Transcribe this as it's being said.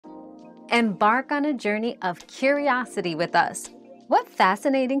Embark on a journey of curiosity with us. What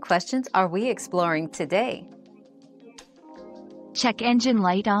fascinating questions are we exploring today? Check engine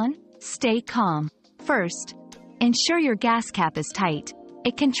light on. Stay calm. First, ensure your gas cap is tight.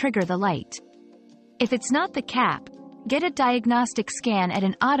 It can trigger the light. If it's not the cap, get a diagnostic scan at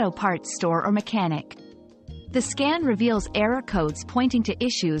an auto parts store or mechanic. The scan reveals error codes pointing to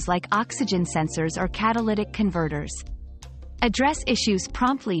issues like oxygen sensors or catalytic converters. Address issues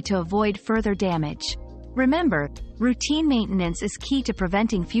promptly to avoid further damage. Remember, routine maintenance is key to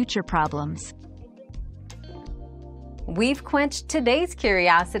preventing future problems. We've quenched today's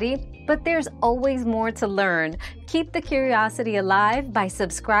curiosity, but there's always more to learn. Keep the curiosity alive by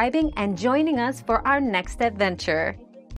subscribing and joining us for our next adventure.